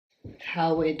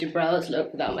How weird do brows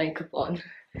look without makeup on?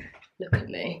 Look at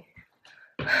me.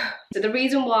 So the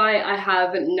reason why I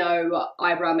have no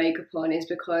eyebrow makeup on is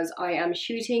because I am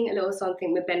shooting a little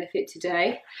something with Benefit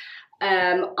today.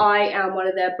 I am one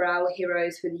of their brow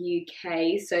heroes for the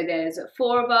UK, so there's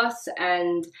 4 of us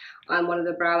and I'm one of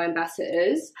the brow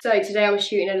ambassadors. So today I'm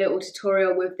shooting a little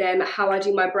tutorial with them how I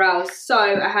do my brows. So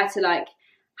I had to like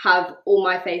have all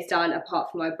my face done apart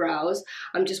from my brows.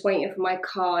 I'm just waiting for my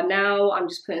car now. I'm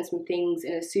just putting some things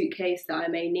in a suitcase that I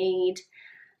may need,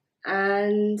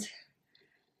 and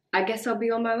I guess I'll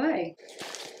be on my way.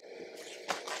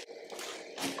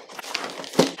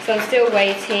 So I'm still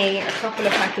waiting. A couple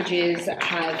of packages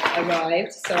have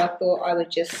arrived, so I thought I would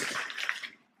just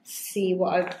see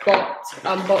what I've got,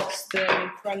 unbox them in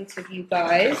front of you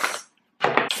guys.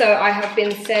 So I have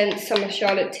been sent some of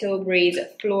Charlotte Tilbury's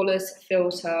Flawless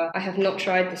Filter. I have not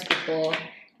tried this before,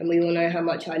 and we all know how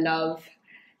much I love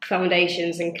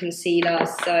foundations and concealer,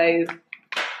 so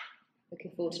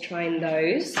looking forward to trying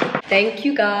those. Thank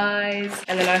you guys.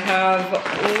 And then I have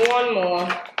one more.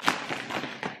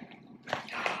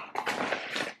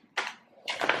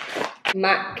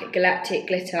 MAC Galactic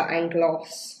Glitter and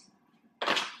Gloss.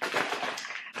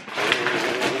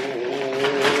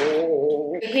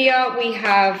 Here we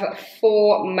have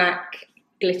 4 MAC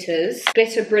glitters.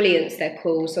 Glitter Brilliance they're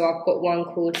called. So I've got one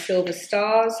called Silver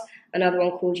Stars, another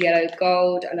one called Yellow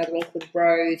Gold, another one called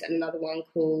Rose, and another one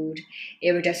called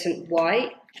Iridescent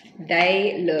White.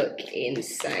 They look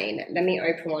insane. Let me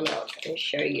open one up and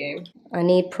show you. I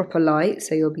need proper light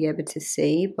so you'll be able to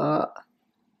see, but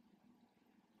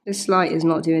this light is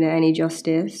not doing it any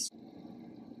justice.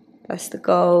 That's the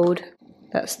gold,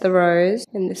 that's the rose,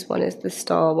 and this one is the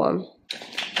star one.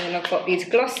 And I've got these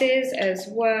glosses as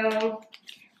well.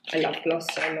 I love gloss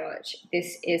so much.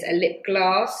 This is a lip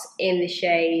gloss in the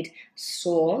shade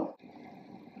Soar.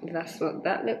 That's what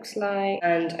that looks like.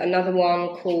 And another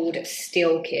one called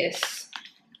Steel Kiss.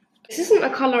 This isn't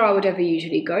a colour I would ever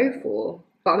usually go for,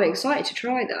 but I'm excited to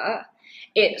try that.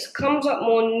 It comes up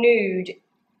more nude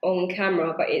on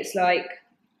camera, but it's like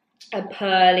a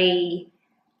pearly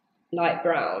light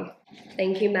brown.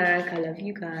 Thank you, Mac. I love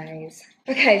you guys.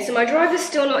 Okay, so my driver's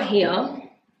still not here.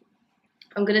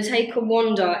 I'm gonna take a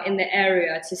wander in the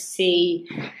area to see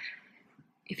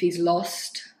if he's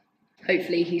lost.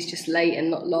 Hopefully he's just late and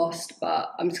not lost,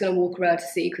 but I'm just gonna walk around to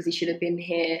see because he should have been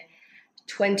here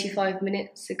 25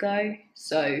 minutes ago.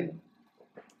 So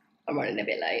I'm running a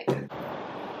bit late.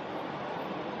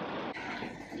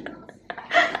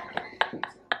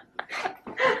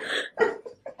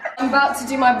 I'm about to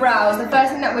do my brows. The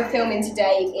first thing that we're filming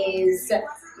today is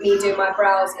me doing my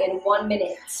brows in 1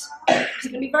 minute. It's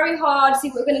gonna be very hard, see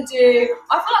what we're gonna do.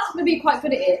 I feel like I'm gonna be quite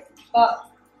good at it, but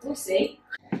we'll see.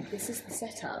 This is the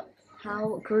setup.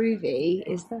 How groovy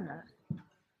is that?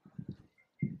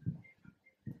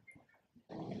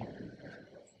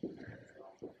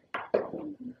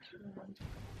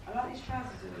 I like these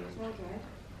trousers on you as well, Jayde.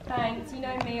 Thanks, you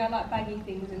know me, I like baggy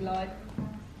things in life.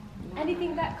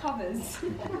 Anything that covers.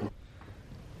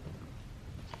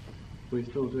 We're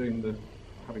still doing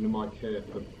having the mic here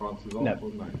for Francis on,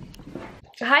 wasn't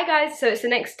it? Hi guys, so it's the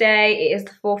next day. It is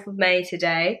the 4th of May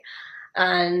today,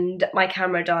 and my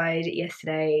camera died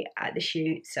yesterday at the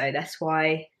shoot, so that's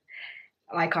why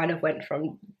I kind of went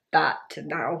from that to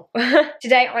now.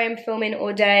 Today I am filming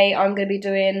all day. I'm going to be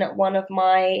doing one of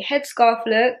my headscarf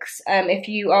looks. If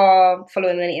you are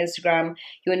following me on Instagram,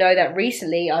 you'll know that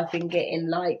recently I've been getting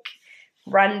like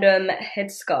random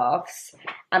headscarves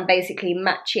and basically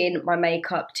matching my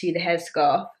makeup to the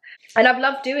headscarf, and I've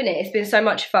loved doing it. It's been so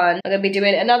much fun. I'm going to be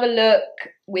doing another look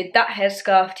with that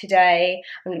headscarf today.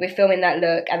 I'm going to be filming that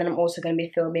look, and then I'm also going to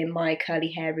be filming my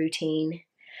curly hair routine.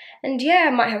 And yeah, I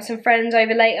might have some friends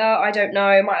over later. I don't know,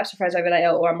 I might have some friends over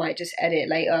later, or I might just edit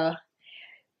later.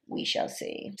 We shall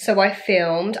see. So I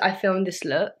filmed this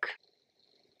look,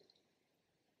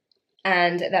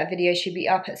 and that video should be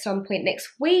up at some point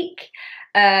next week.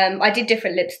 I did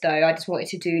different lips though. I just wanted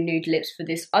to do nude lips for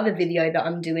this other video that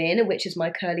I'm doing, which is my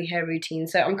curly hair routine.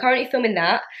 So I'm currently filming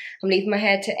that. I'm leaving my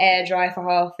hair to air dry for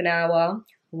half an hour.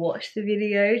 Watch the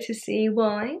video to see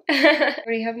why. I don't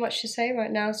really have much to say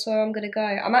right now, so I'm gonna go.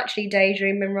 I'm actually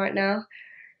daydreaming right now.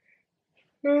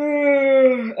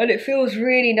 And it feels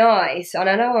really nice. And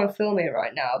I know I'm filming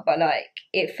right now, but like,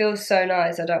 it feels so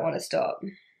nice, I don't want to stop.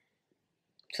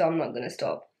 So I'm not gonna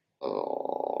stop.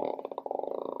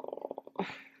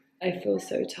 I feel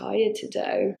so tired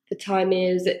today. The time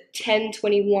is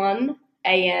 10:21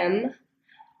 AM.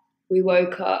 We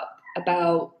woke up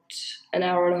about an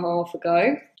hour and a half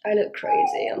ago. I look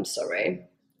crazy, I'm sorry.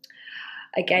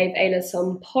 I gave Ayla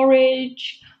some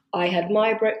porridge. I had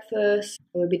my breakfast.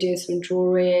 We'll be doing some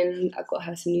drawing. I got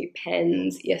her some new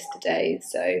pens yesterday,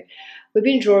 so we've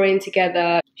been drawing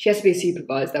together. She has to be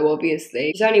supervised though,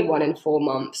 obviously. She's only 1 in 4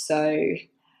 months, so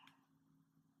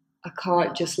I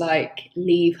can't just like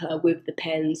leave her with the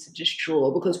pens to just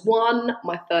draw, because one,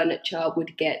 my furniture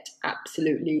would get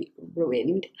absolutely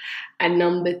ruined, and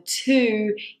number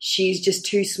two, she's just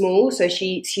too small, so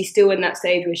she's still in that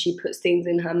stage where she puts things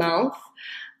in her mouth,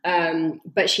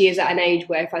 but she is at an age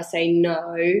where if I say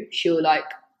no, she'll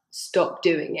like stop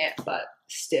doing it, but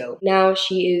still. Now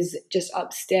she is just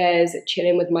upstairs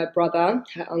chilling with my brother,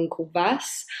 her uncle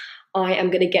Vas. I am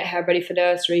going to get her ready for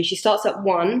nursery. She starts at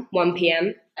 1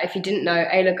 p.m. If you didn't know,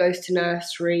 Ayla goes to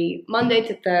nursery Monday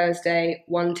to Thursday,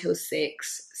 1 till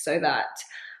 6, so that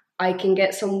I can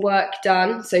get some work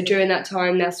done. So during that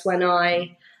time, that's when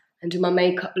I do my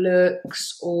makeup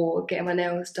looks, or getting my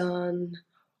nails done,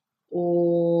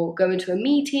 or going to a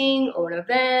meeting or an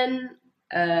event,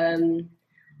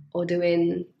 or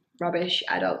doing rubbish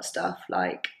adult stuff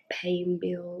like paying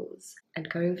bills and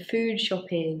going food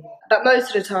shopping. But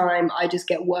most of the time I just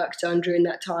get work done during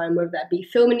that time, whether that be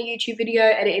filming a YouTube video,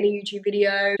 editing a YouTube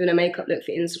video, doing a makeup look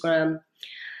for Instagram.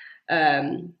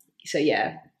 So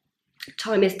yeah,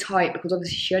 time is tight because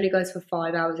obviously she only goes for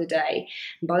 5 hours a day,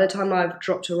 and by the time I've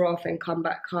dropped her off and come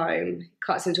back home, it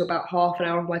cuts into about half an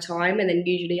hour of my time, and then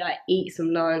usually I eat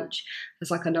some lunch.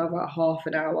 That's like another half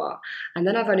an hour, and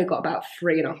then I've only got about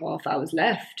 3.5 hours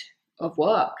left of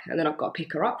work, and then I've got to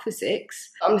pick her up for 6.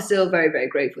 I'm still very, very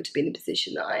grateful to be in the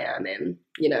position that I am in,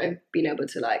 you know, being able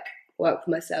to like work for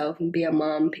myself and be a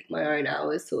mum, pick my own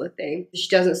hours sort of thing. She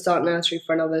doesn't start nursery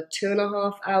for another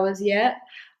 2.5 hours yet.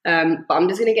 But I'm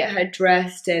just gonna get her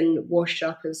dressed and washed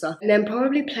up and stuff, and then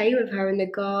probably play with her in the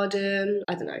garden.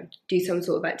 I don't know, do some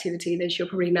sort of activity, then she'll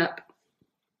probably nap.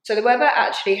 So the weather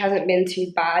actually hasn't been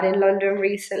too bad in London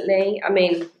recently. I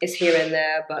mean, it's here and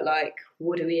there, but like,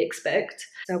 what do we expect?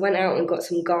 So I went out and got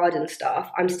some garden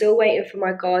stuff. I'm still waiting for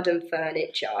my garden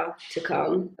furniture to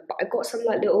come, but I got some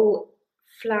like little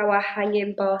flower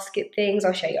hanging basket things.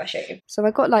 I'll show you. So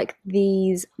I got like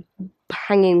these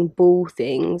hanging ball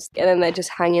things, and then they're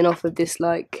just hanging off of this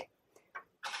like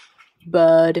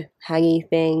bird hangy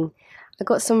thing. I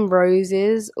got some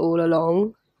roses all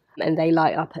along, and they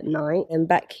light up at night. And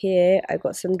back here I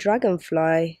got some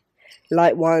dragonfly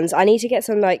light ones. I need to get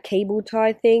some like cable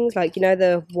tie things, like, you know,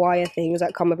 the wire things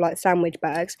that come with like sandwich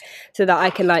bags, so that I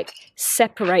can like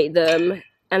separate them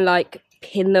and like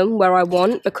pin them where I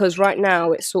want, because right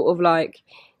now it's sort of like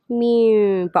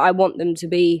mew, but I want them to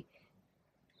be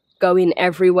going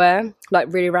everywhere,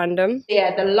 like really random.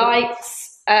 Yeah, the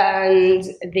lights and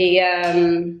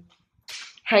the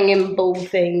hanging ball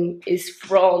thing is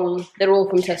they're all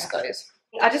from Tesco's.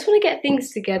 I just want to get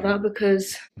things together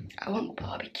because I want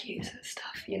barbecues and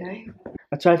stuff, you know.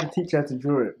 I tried to teach her to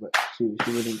draw it, but she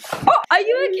wouldn't. Oh, are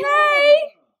you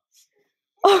okay?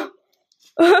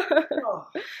 Oh.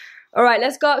 All right,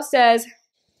 let's go upstairs.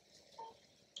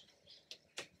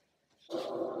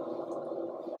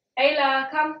 Ayla,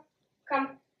 come.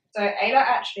 So Ayla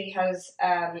actually has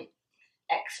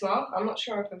eczema. I'm not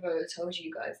sure if I've ever told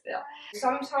you guys that.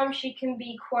 Sometimes she can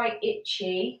be quite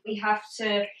itchy. We have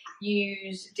to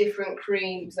use different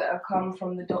creams that have come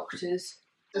from the doctors.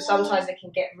 So sometimes it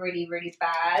can get really, really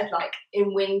bad, like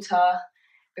in winter,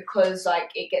 because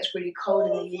like it gets really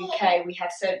cold in the UK, we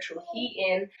have central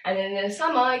heating, and then in the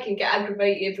summer it can get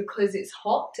aggravated because it's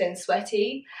hot and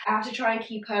sweaty. I have to try and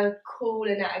keep her cool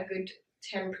and at a good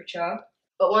temperature.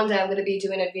 But one day I'm going to be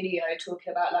doing a video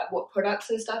talking about like what products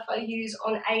and stuff I use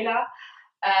on Ayla.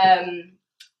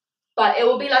 But it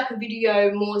will be like a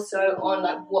video more so on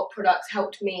like what products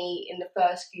helped me in the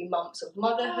first few months of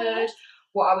motherhood,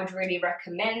 what I would really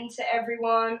recommend to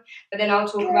everyone. But then I'll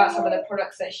talk about some of the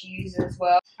products that she uses as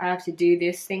well. I have to do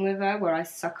this thing with her where I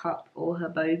suck up all her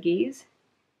bogies.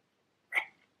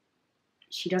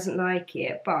 She doesn't like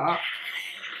it, but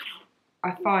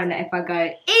I find that if I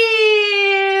go,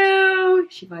 ew,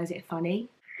 she finds it funny.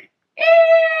 Ew.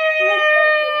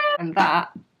 And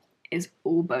that is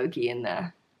all bogey in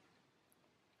there.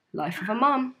 Life of a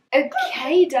mum.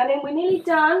 Okay, darling, we're nearly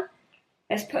done.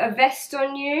 Let's put a vest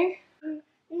on you.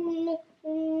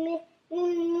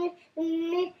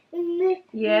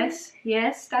 Yes,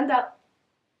 stand up.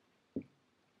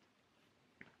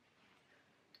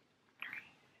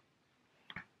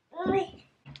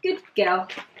 Good girl.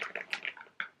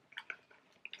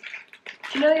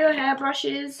 Do you know your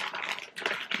hairbrushes?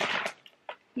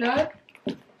 No?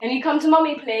 Can you come to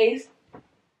mummy, please?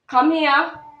 Come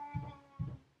here.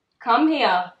 Come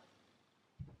here.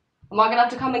 Am I gonna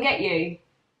have to come and get you?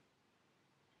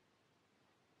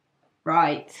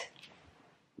 Right.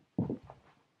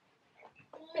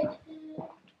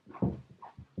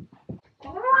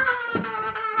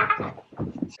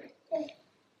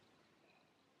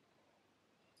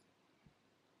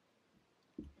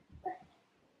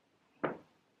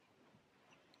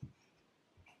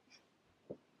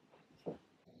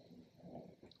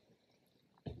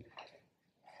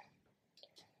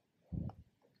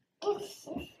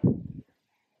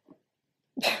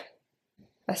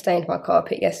 I stained my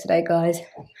carpet yesterday, guys.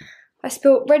 I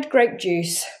spilled red grape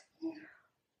juice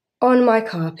on my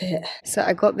carpet. So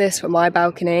I got this for my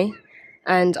balcony,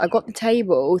 and I got the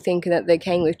table thinking that they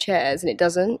came with chairs, and it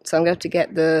doesn't, so I'm going to have to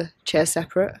get the chairs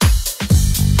separate.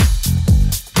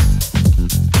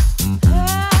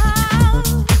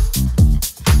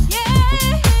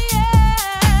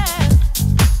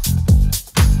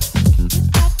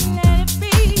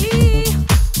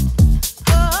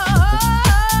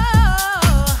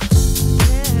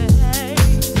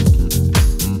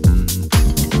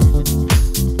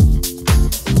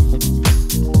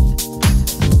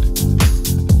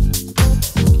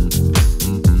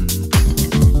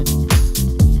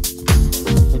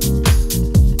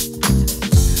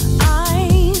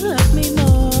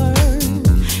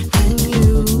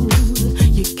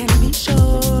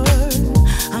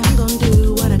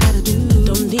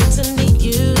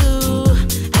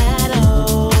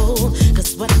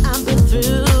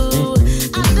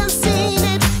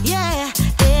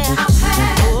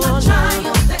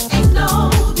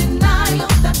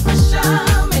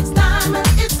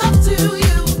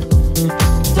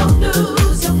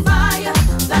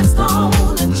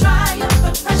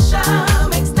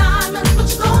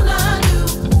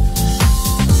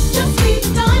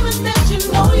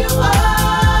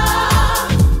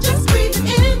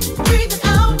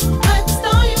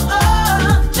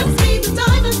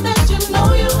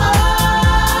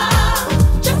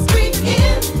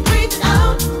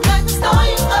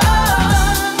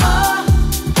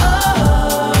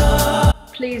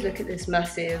 Please look at this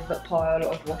massive pile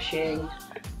of washing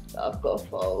that I've got to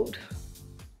fold.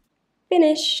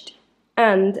 Finished.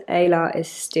 And Ayla is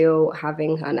still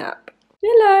having her nap.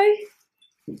 Hello.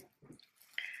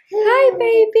 Hi,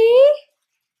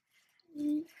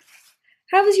 baby.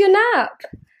 How was your nap?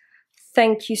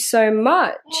 Thank you so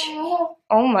much.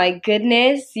 Oh my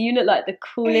goodness, you look like the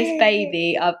coolest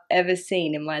baby I've ever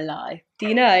seen in my life. Do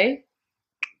you know?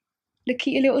 Look at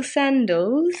your little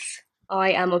sandals.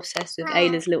 I am obsessed with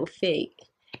Ayla's little feet.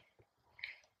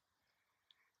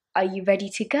 Are you ready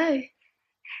to go?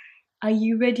 Are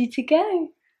you ready to go?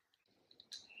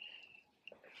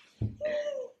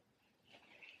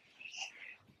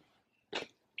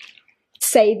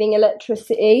 Saving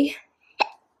electricity.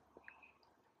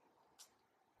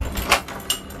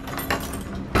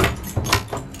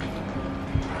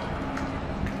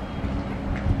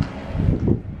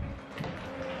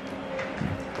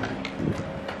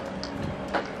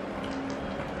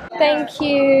 Thank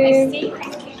you.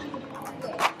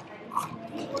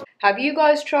 Have you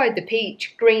guys tried the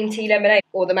peach green tea lemonade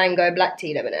or the mango black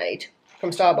tea lemonade from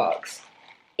Starbucks?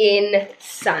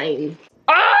 Insane.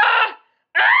 Ah!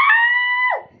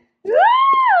 Ah! Woo!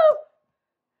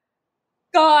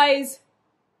 Guys,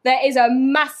 there is a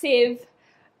massive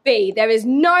bee. There is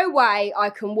no way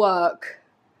I can work.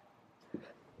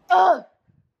 Ugh.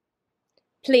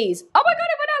 Please. Oh my god,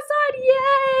 it went outside.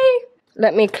 Yay!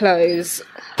 Let me close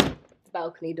the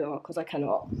balcony door because I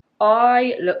cannot.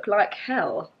 I look like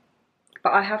hell,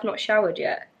 but I have not showered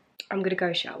yet. I'm gonna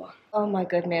go shower. Oh my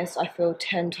goodness, I feel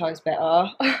 10 times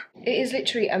better. It is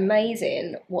literally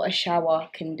amazing what a shower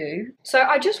can do. So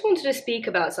I just wanted to speak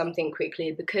about something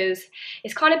quickly because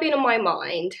it's kind of been on my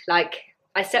mind. Like,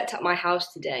 I stepped up my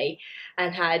house today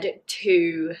and had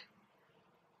 2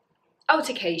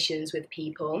 altercations with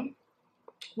people.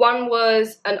 One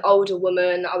was an older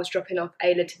woman. I was dropping off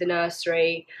Ayla to the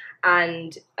nursery,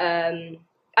 and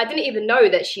I didn't even know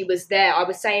that she was there. I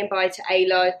was saying bye to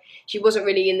Ayla. She wasn't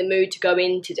really in the mood to go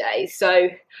in today,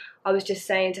 so I was just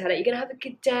saying to her, like, you're gonna have a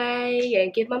good day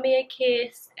and give mummy a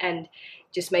kiss, and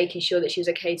just making sure that she was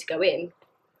okay to go in.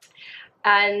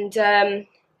 And then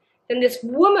this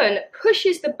woman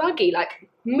pushes the buggy, like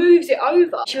moves it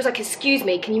over. She was like, excuse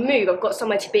me, can you move? I've got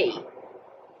somewhere to be.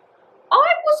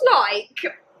 I was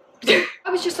like, I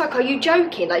was just like, are you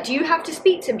joking? Like, do you have to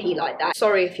speak to me like that?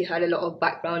 Sorry if you heard a lot of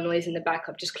background noise in the back,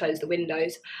 I've just closed the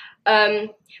windows.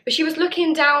 But she was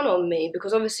looking down on me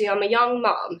because obviously I'm a young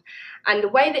mum, and the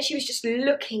way that she was just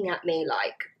looking at me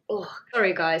like, oh.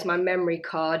 Sorry guys, my memory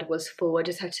card was full. I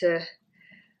just had to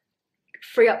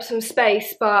free up some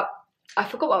space, but I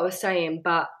forgot what I was saying,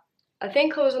 but I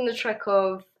think I was on the track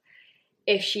of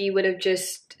if she would have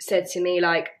just said to me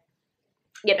like,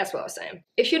 yeah, that's what I was saying.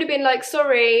 If she would have been like,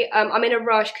 sorry, I'm in a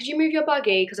rush, could you move your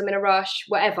buggy because I'm in a rush,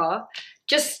 whatever.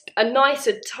 Just a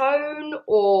nicer tone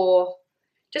or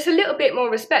just a little bit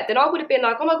more respect, then I would have been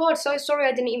like, oh my God, so sorry,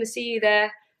 I didn't even see you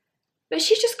there. But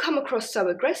she's just come across so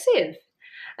aggressive.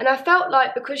 And I felt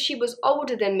like because she was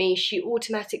older than me, she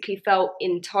automatically felt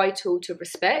entitled to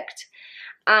respect.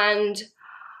 And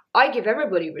I give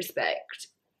everybody respect.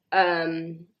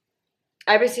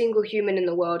 Every single human in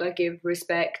the world I give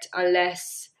respect,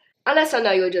 unless I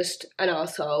know you're just an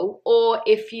arsehole, or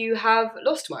if you have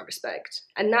lost my respect.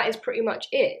 And that is pretty much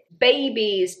it.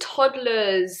 Babies,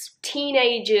 toddlers,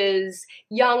 teenagers,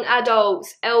 young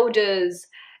adults, elders,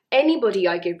 anybody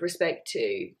I give respect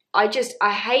to.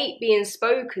 I hate being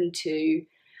spoken to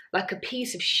like a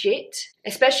piece of shit,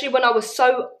 especially when I was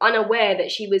so unaware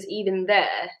that she was even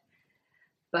there.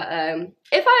 But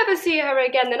if I ever see her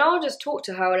again, then I'll just talk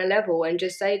to her on a level and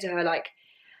just say to her, like,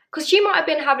 because she might have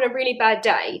been having a really bad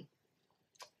day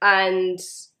and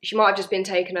she might have just been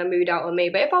taking her mood out on me.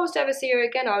 But if I was to ever see her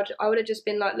again, I would have just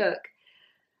been like, look,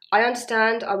 I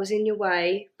understand I was in your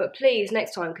way, but please,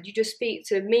 next time, could you just speak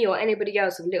to me or anybody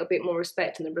else with a little bit more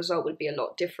respect, and the result would be a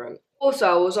lot different. Also,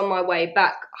 I was on my way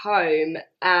back home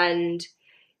and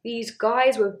these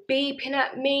guys were beeping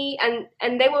at me,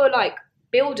 and they were like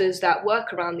builders that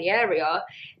work around the area,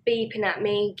 beeping at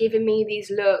me, giving me these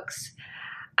looks,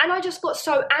 and I just got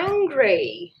so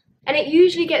angry. And it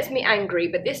usually gets me angry,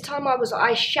 but this time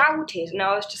I shouted and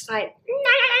I was just like,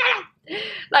 nah!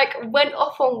 Like went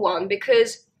off on one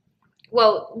because,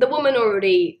 well, the woman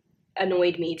already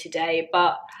annoyed me today,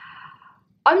 but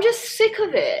I'm just sick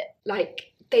of it.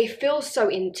 Like, they feel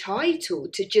so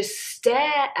entitled to just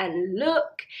stare and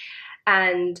look,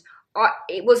 and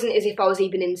it wasn't as if I was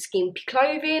even in skimpy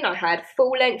clothing. I had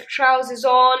full-length trousers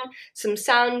on, some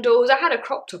sandals. I had a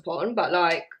crop top on, but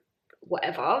like,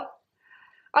 whatever.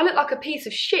 I look like a piece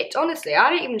of shit, honestly. I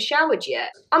hadn't even showered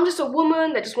yet. I'm just a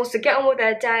woman that just wants to get on with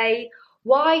their day.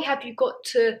 Why have you got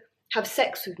to have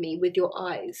sex with me with your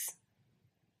eyes?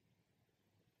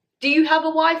 Do you have a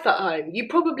wife at home? You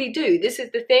probably do. This is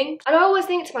the thing. And I always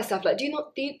think to myself, like, do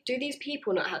these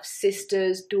people not have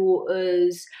sisters,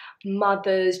 daughters,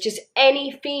 mothers, just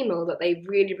any female that they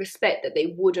really respect, that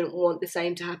they wouldn't want the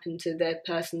same to happen to the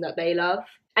person that they love?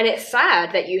 And it's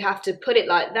sad that you have to put it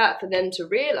like that for them to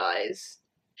realise.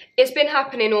 It's been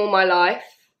happening all my life,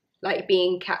 like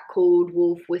being catcalled,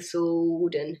 wolf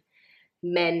whistled, and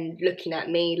men looking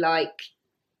at me like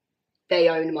they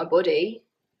own my body.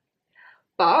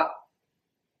 But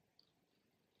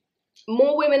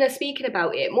more women are speaking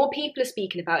about it, more people are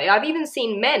speaking about it. I've even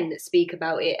seen men speak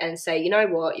about it and say, you know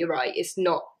what, you're right, it's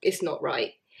not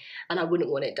right, and I wouldn't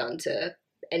want it done to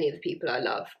any of the people I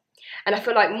love. And I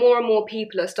feel like more and more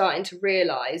people are starting to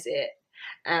realise it.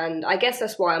 And I guess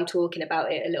that's why I'm talking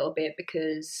about it a little bit,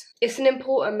 because it's an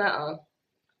important matter.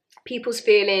 People's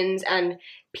feelings and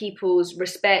people's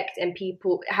respect and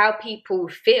how people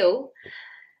feel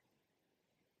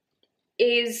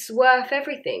is worth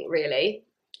everything, really.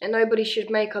 And nobody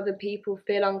should make other people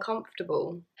feel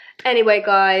uncomfortable. Anyway,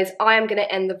 guys, I am going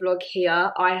to end the vlog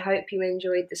here. I hope you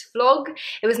enjoyed this vlog.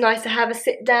 It was nice to have a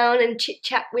sit down and chit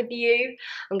chat with you.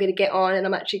 I'm going to get on and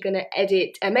I'm actually going to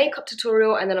edit a makeup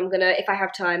tutorial, and then I'm going to, if I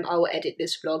have time, I will edit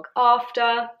this vlog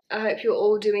after. I hope you're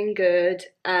all doing good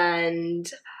and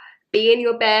being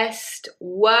your best,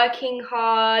 working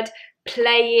hard,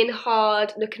 playing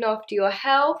hard, looking after your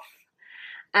health,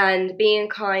 and being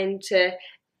kind to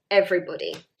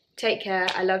everybody. Take care.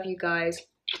 I love you guys.